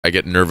I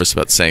get nervous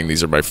about saying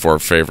these are my 4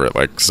 favorite,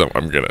 like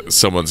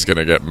someone's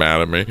gonna get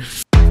mad at me.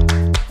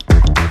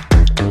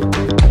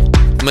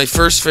 My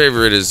first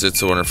favorite is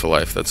It's a Wonderful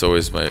Life. That's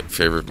always my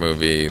favorite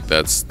movie.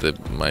 That's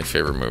my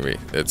favorite movie.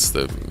 It's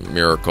the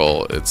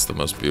miracle. It's the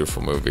most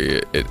beautiful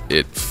movie.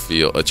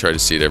 I try to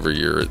see it every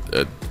year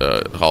at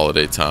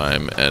holiday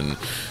time and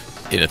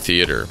in a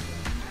theater,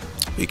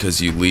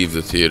 because you leave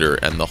the theater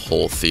and the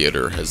whole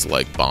theater has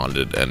like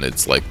bonded, and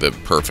it's like the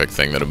perfect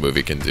thing that a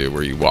movie can do,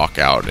 where you walk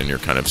out and you're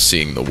kind of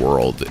seeing the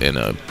world in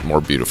a more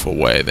beautiful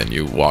way than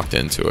you walked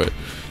into it.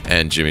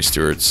 And Jimmy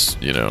Stewart's,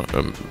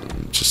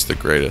 just the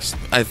greatest.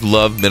 I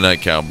love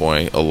Midnight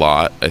Cowboy a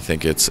lot. I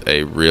think it's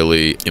a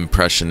really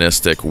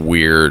impressionistic,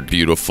 weird,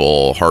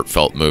 beautiful,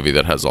 heartfelt movie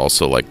that has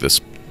also like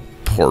this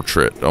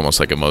portrait, almost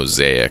like a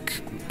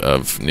mosaic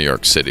of New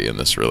York City in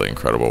this really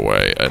incredible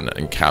way,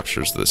 and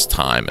captures this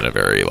time in a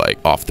very like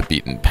off the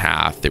beaten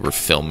path. They were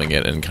filming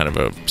it in kind of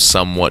a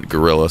somewhat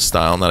guerrilla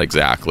style, not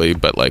exactly,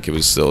 but like it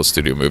was still a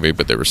studio movie,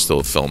 but they were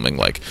still filming,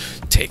 like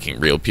taking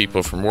real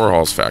people from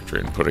Warhol's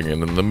factory and putting it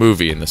in the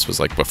movie. And this was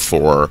like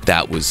before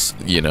that was,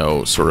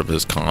 sort of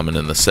as common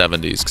in the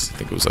 70s, because I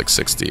think it was like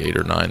 68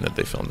 or 9 that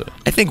they filmed it.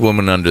 I think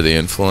Woman Under the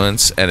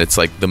Influence, and it's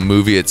like the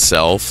movie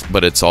itself,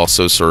 but it's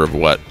also sort of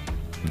what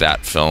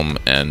that film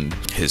and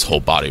his whole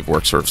body of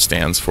work sort of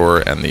stands for,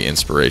 and the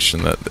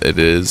inspiration that it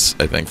is,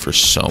 I think, for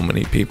so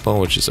many people,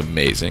 which is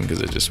amazing,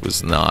 because it just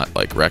was not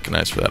like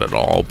recognized for that at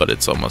all. But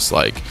it's almost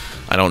like,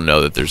 I don't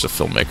know that there's a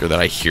filmmaker that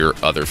I hear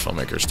other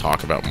filmmakers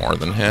talk about more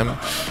than him,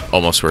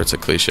 almost where it's a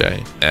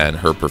cliche. And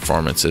her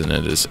performance in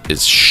it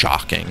is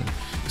shocking.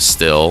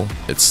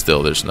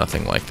 There's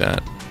nothing like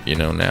that,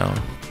 now.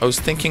 I was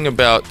thinking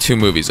about 2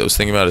 movies. I was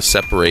thinking about A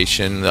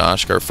Separation, the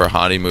Asghar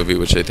Farhadi movie,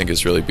 which I think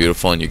is really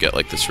beautiful, and you get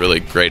like this really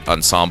great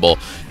ensemble.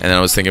 And then I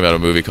was thinking about a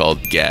movie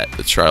called Get,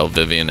 The Trial of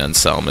Vivian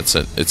Anselm. It's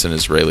an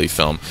Israeli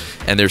film,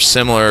 and they're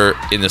similar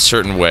in a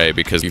certain way,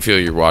 because you feel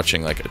you're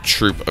watching like a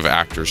troupe of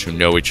actors who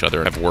know each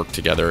other, have worked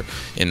together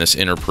in this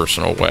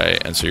interpersonal way.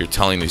 And so you're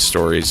telling these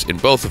stories in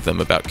both of them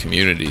about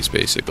communities,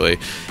 basically,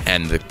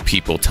 and the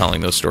people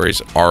telling those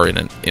stories are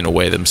in a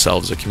way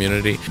themselves a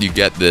community. You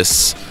get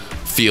this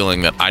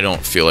feeling that I don't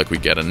feel like we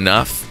get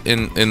enough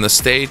in the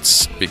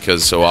States,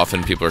 because so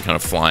often people are kind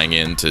of flying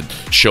in to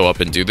show up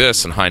and do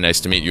this, and hi, nice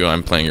to meet you,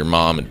 I'm playing your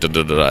mom, and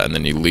and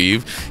then you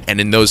leave.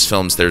 And in those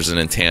films, there's an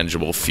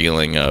intangible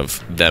feeling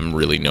of them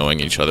really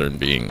knowing each other and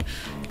being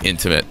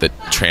intimate that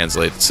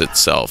translates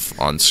itself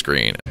on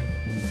screen.